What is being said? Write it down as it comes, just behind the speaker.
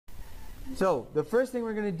So the first thing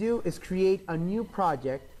we're going to do is create a new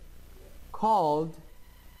project called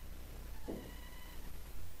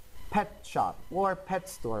Pet Shop or Pet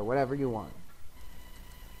Store, whatever you want.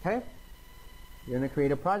 Okay? You're going to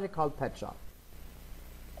create a project called Pet Shop.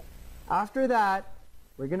 After that,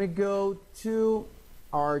 we're going to go to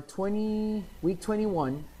our week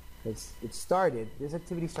 21, because it started, this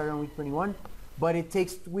activity started on week 21, but it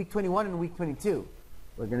takes week 21 and week 22.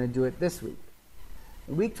 We're going to do it this week.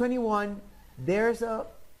 In week 21, there's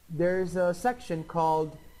a section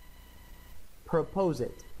called Propose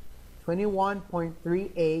It.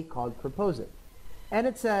 21.3a called Propose It. And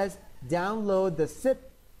it says download the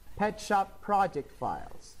zip Pet Shop project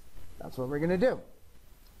files. That's what we're going to do.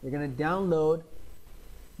 We're going to download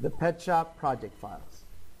the Pet Shop project files.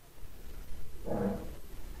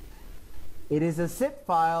 It is a zip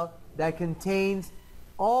file that contains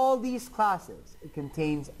all these classes. It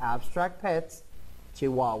contains abstract pets,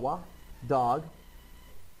 Chihuahua, dog,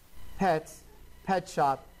 pets, pet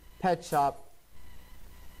shop,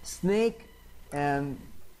 snake, and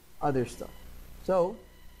other stuff. So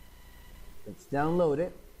let's download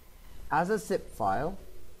it as a zip file.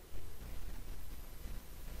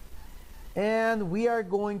 And we are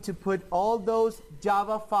going to put all those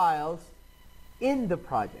Java files in the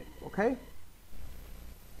project, okay?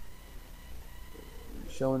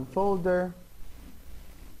 Show in folder.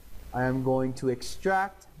 I am going to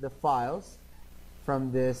extract the files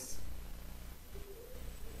from this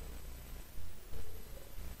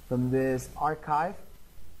archive.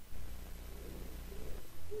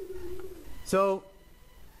 So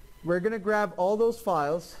we're going to grab all those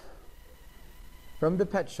files from the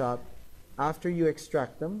pet shop after you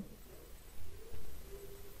extract them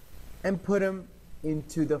and put them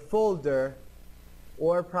into the folder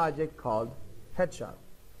or project called Pet Shop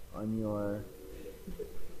on your...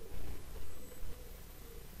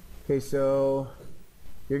 Okay, so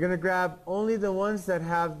you're going to grab only the ones that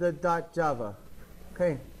have the .java.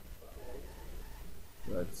 Okay.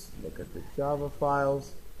 Let's look at the Java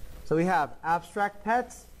files. So we have abstract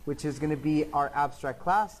pets, which is going to be our abstract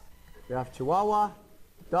class. We have Chihuahua,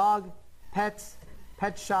 dog, pets,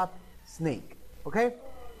 pet shop, snake. Okay?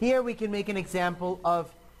 Here we can make an example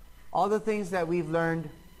of all the things that we've learned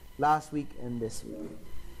last week and this week.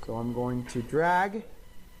 So I'm going to drag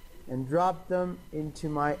and drop them into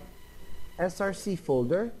my SRC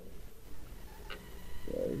folder.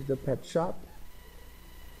 There's the pet shop.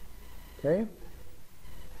 Okay.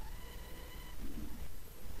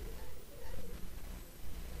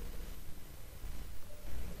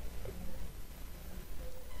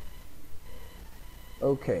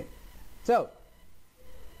 Okay. So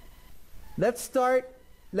let's start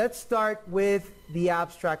with the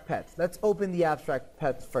abstract pets. Let's open the abstract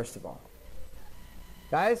pets first of all.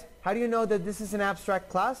 Guys, how do you know that this is an abstract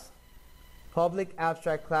class? Public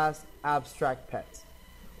abstract class, abstract pets.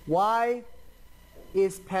 Why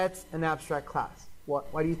is pets an abstract class?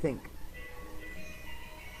 What do you think?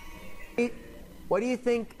 What do you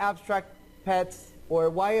think abstract pets, or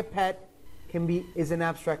why a pet is an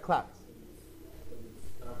abstract class?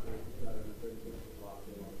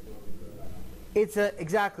 It's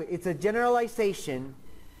a generalization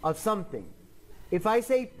of something. If I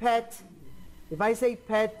say pet,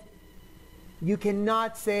 you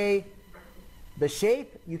cannot say the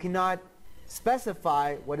shape, you cannot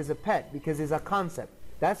specify what is a pet because it's a concept.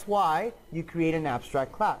 That's why you create an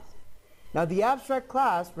abstract class. Now the abstract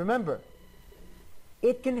class, remember,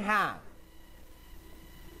 it can have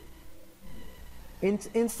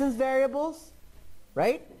instance variables,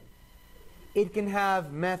 right? It can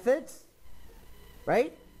have methods,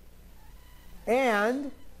 right?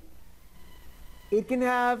 And it can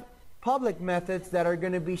have public methods that are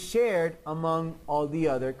going to be shared among all the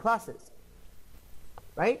other classes,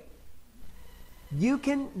 right? You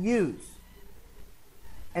can use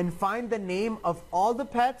and find the name of all the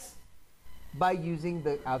pets by using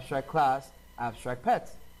the abstract class, abstract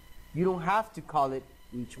pets. You don't have to call it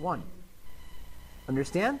each one.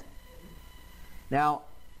 Understand? Now,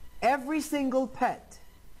 every single pet,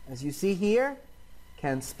 as you see here,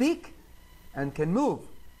 can speak and can move.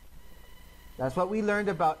 That's what we learned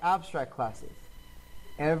about abstract classes.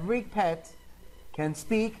 Every pet can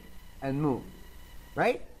speak and move,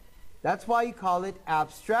 right? That's why you call it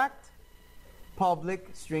abstract public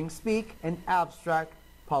string speak and abstract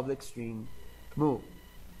public string move.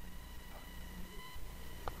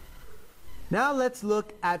 Now let's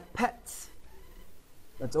look at pets.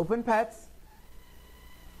 Let's open pets.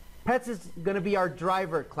 Pets is going to be our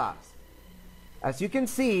driver class. As you can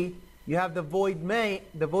see, you have the void main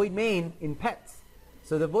in pets.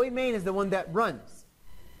 So the void main is the one that runs.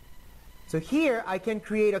 So here I can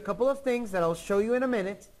create a couple of things that I'll show you in a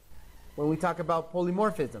minute when we talk about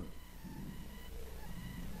polymorphism.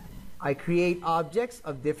 I create objects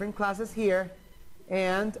of different classes here,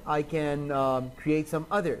 and I can create some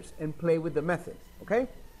others and play with the methods, okay?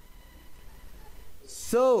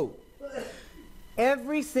 So,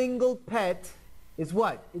 every single pet is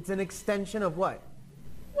what? It's an extension of what?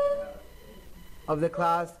 Of the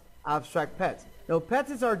class abstract pets. Now,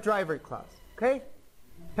 pets is our driver class, okay?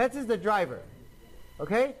 Pets is the driver,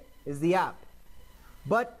 okay? Is the app.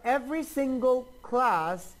 But every single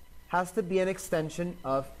class has to be an extension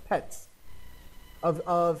of pets,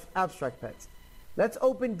 of abstract pets. Let's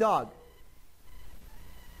open dog.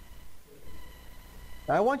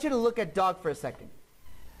 Now, I want you to look at dog for a second.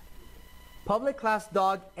 Public class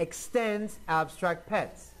dog extends abstract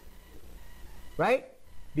pets, right?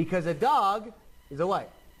 Because a dog is a what?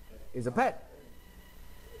 Is a pet.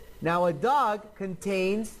 Now, a dog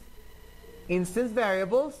contains instance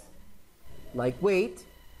variables like weight,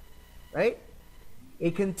 right?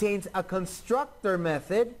 It contains a constructor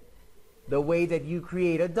method, the way that you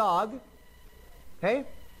create a dog, okay?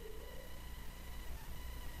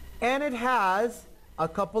 And it has a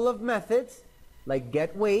couple of methods like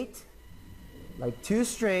get weight, like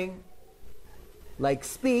toString, like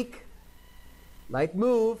speak, like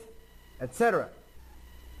move, etc.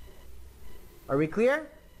 Are we clear?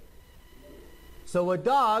 So a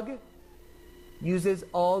dog uses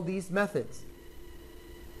all these methods.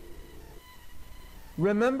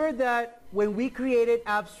 Remember that when we created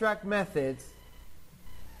abstract methods,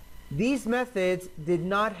 these methods did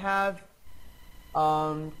not have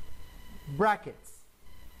brackets.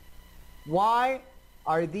 Why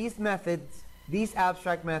are these methods, these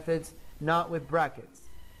abstract methods, not with brackets?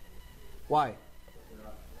 Why?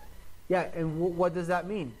 Yeah, and what does that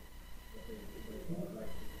mean?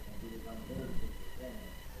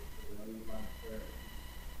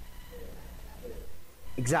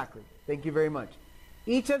 Exactly. Thank you very much.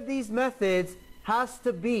 Each of these methods has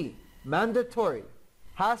to be mandatory,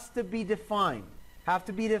 has to be defined,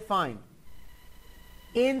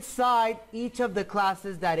 inside each of the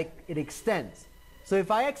classes that it extends. So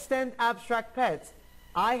if I extend abstract pets,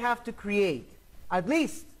 I have to create at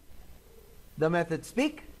least the method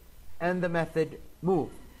speak and the method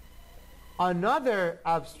move. Another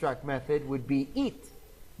abstract method would be eat,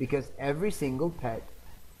 because every single pet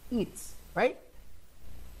eats, right?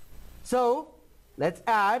 So let's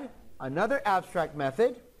add another abstract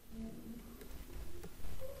method.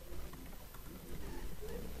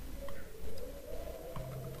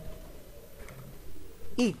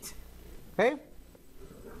 Eat, okay?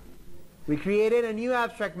 We created a new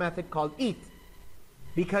abstract method called eat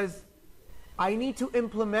because I need to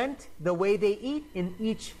implement the way they eat in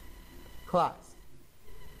each class.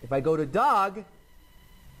 If I go to dog,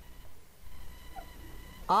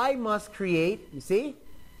 I must create, you see?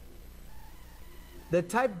 The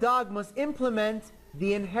type dog must implement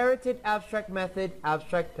the inherited abstract method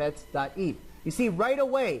abstractPets.eat. You see, right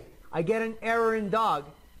away, I get an error in dog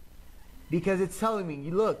because it's telling me,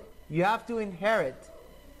 look, you have to inherit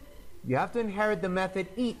the method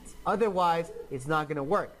eat. Otherwise, it's not going to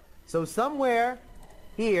work. So somewhere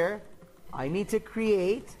here, I need to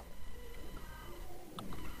create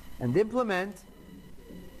and implement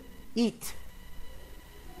eat.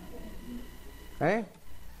 Okay?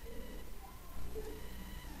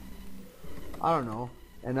 I don't know.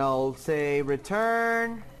 And I'll say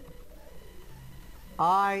return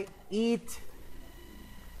I eat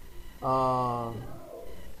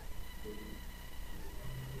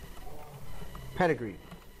pedigree.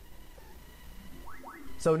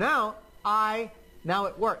 So now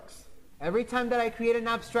it works. Every time that I create an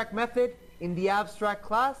abstract method in the abstract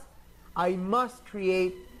class, I must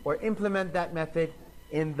create or implement that method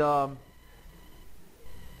in the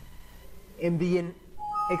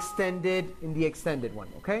extended one,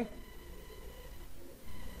 okay?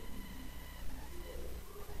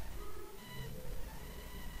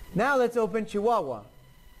 Now let's open Chihuahua.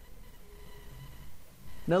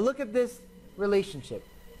 Now look at this relationship.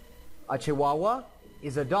 A Chihuahua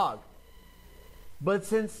is a dog. But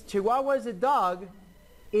since Chihuahua is a dog,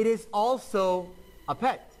 it is also a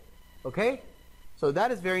pet, okay? So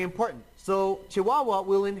that is very important. So Chihuahua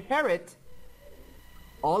will inherit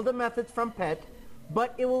all the methods from pet,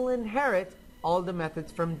 but it will inherit all the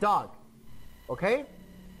methods from dog. Okay?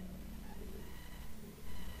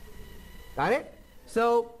 Got it?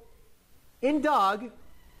 So, in dog,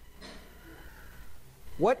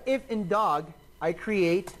 what if in dog I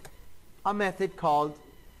create a method called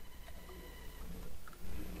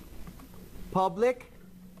public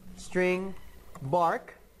string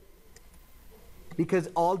bark because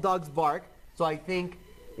all dogs bark. So I think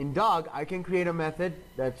in dog, I can create a method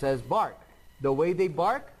that says bark. The way they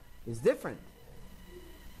bark is different.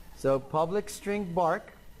 So public string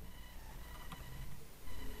bark.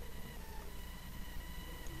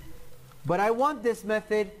 But I want this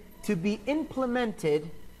method to be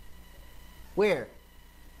implemented where?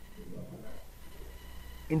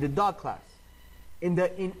 In the dog class.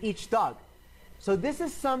 In each dog. So this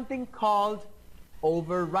is something called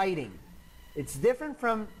overriding. It's different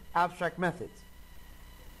from abstract methods.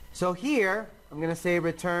 So here, I'm going to say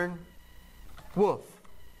return wolf,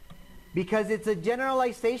 because it's a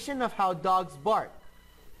generalization of how dogs bark.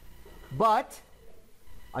 But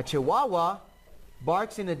a Chihuahua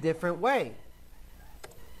barks in a different way.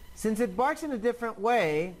 Since it barks in a different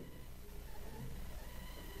way,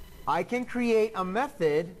 I can create a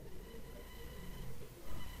method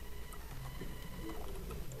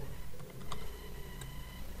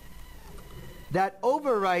that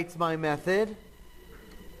overwrites my method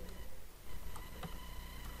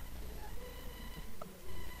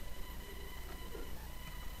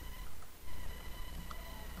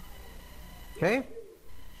okay?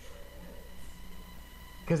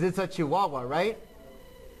 Because it's a Chihuahua, right?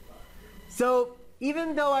 So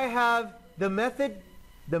even though I have the method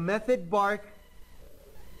bark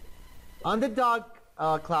on the dog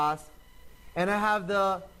class, and I have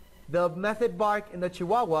the method bark in the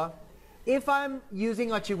Chihuahua, if I'm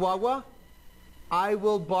using a Chihuahua, I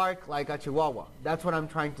will bark like a Chihuahua. That's what I'm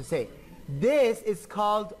trying to say. This is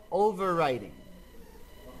called overriding.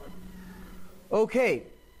 Okay.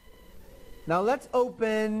 Now let's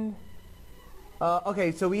open.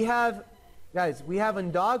 Okay, so we have, guys, we have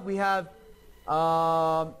in dog, we have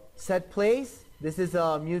set place. This is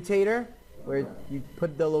a mutator where you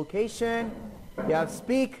put the location. You have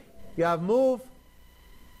speak. You have move.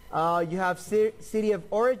 You have city of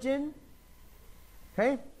origin.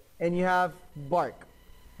 Okay, and you have bark.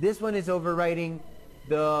 This one is overriding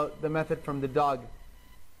the method from the dog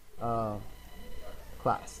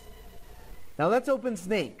class. Now let's open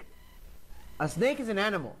snake. A snake is an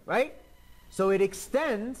animal, right? So it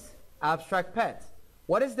extends abstract pets.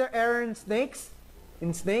 What is the error in snakes?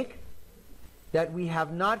 In snake? That we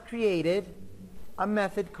have not created a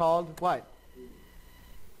method called what?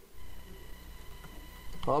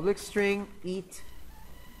 Public string eat.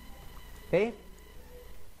 Okay?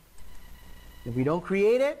 If we don't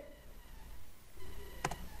create it,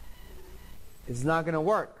 it's not going to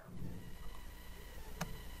work.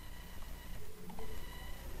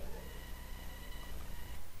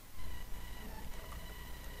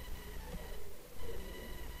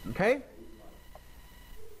 Okay?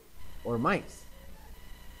 Or mice.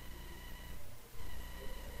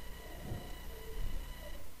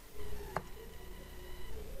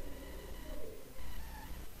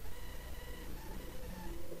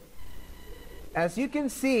 As you can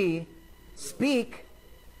see, speak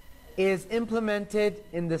is implemented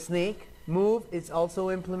in the snake, move is also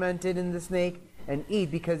implemented in the snake, and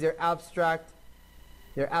eat because they're abstract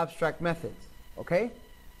methods. Okay?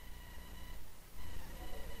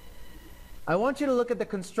 I want you to look at the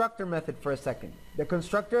constructor method for a second. The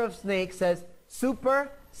constructor of snake says super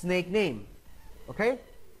snake name. Okay?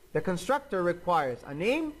 The constructor requires a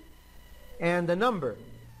name and the number,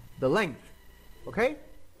 the length. Okay?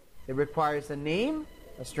 It requires a name,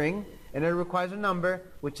 a string, and it requires a number,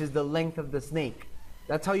 which is the length of the snake.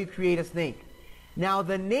 That's how you create a snake. Now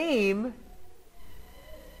the name,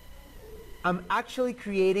 I'm actually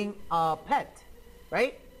creating a pet,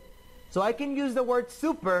 right? So I can use the word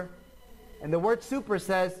super, and the word super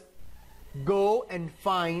says, go and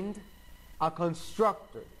find a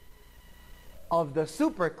constructor of the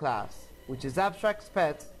super class, which is abstract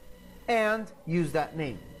pets, and use that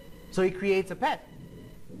name. So he creates a pet.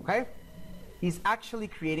 Okay? He's actually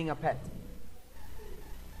creating a pet.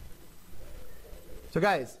 So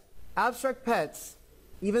guys, abstract pets,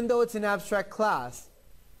 even though it's an abstract class,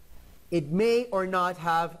 it may or not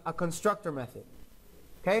have a constructor method.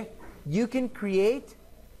 Okay? You can create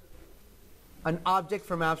an object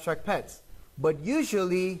from abstract pets, but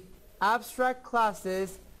usually abstract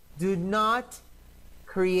classes do not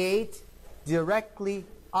create directly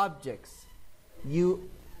objects. You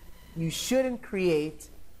shouldn't create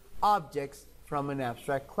objects from an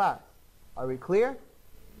abstract class. Are we clear?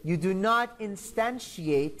 You do not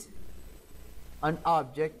instantiate an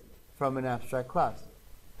object from an abstract class.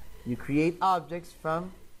 You create objects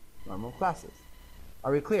from normal classes.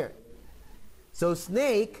 Are we clear? So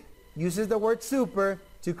snake uses the word super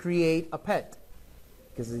to create a pet,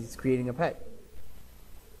 because he's creating a pet.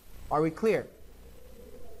 Are we clear?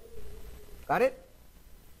 Got it?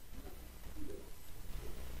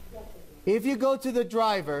 If you go to the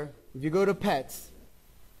driver, if you go to pets,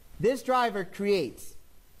 this driver creates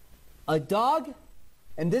a dog,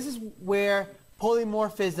 and this is where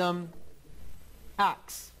polymorphism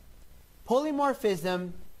acts.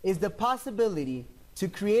 Polymorphism is the possibility to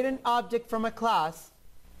create an object from a class,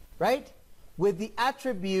 right, with the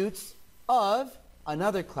attributes of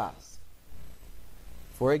another class.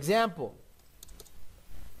 For example,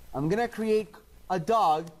 I'm going to create a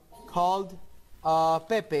dog called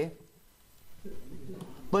Pepe,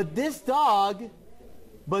 but this dog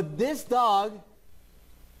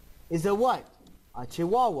is a what? A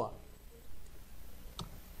Chihuahua.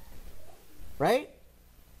 Right?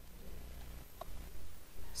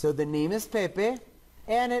 So the name is Pepe,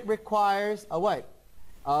 and it requires a what?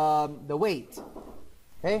 The weight.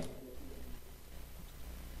 Okay?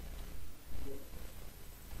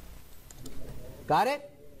 Got it?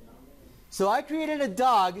 So I created a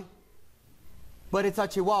dog, but it's a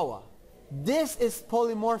Chihuahua. This is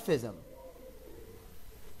polymorphism.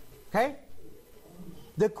 Okay?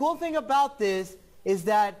 The cool thing about this is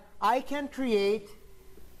that I can create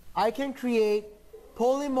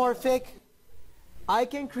polymorphic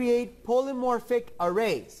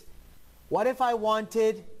arrays. What if I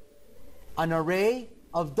wanted an array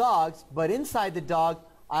of dogs, but inside the dog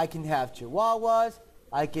I can have Chihuahuas,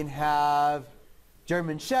 I can have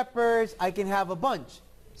German Shepherds, I can have a bunch.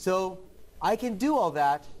 So I can do all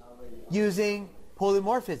that using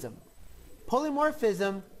polymorphism.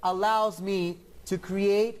 Polymorphism allows me to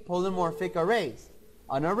create polymorphic arrays.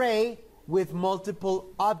 An array with multiple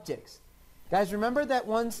objects. Guys, remember that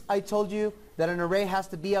once I told you that an array has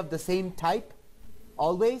to be of the same type?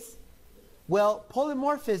 Always? Well,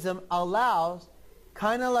 polymorphism allows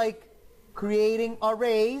kind of like creating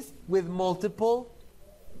arrays with multiple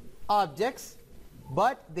objects,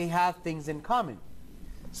 but they have things in common.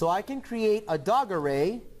 So I can create a dog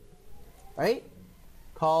array, right,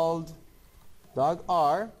 called dog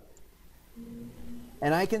R,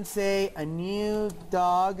 and I can say a new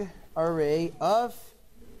dog array of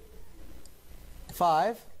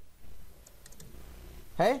 5.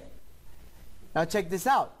 Okay? Now check this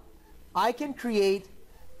out. I can create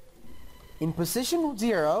in position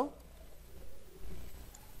 0,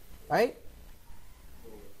 right?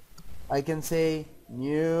 I can say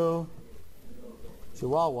new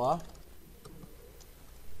Chihuahua.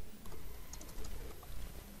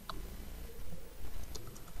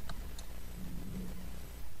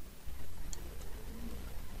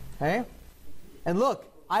 Okay? And look,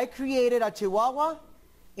 I created a Chihuahua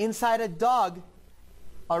inside a dog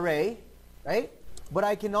array, right? But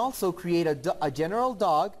I can also create a general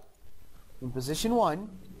dog in position 1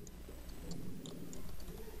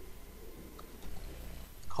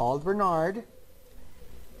 called Bernard.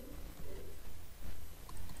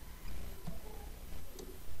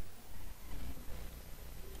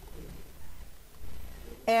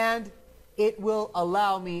 And it will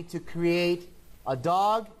allow me to create a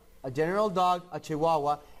dog, a general dog, a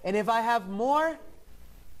Chihuahua. And if I have more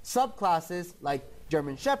subclasses like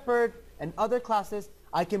German Shepherd and other classes,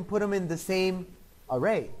 I can put them in the same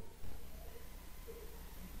array.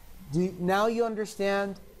 Now you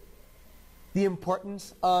understand the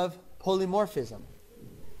importance of polymorphism.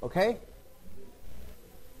 Okay?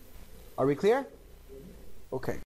 Are we clear? Okay.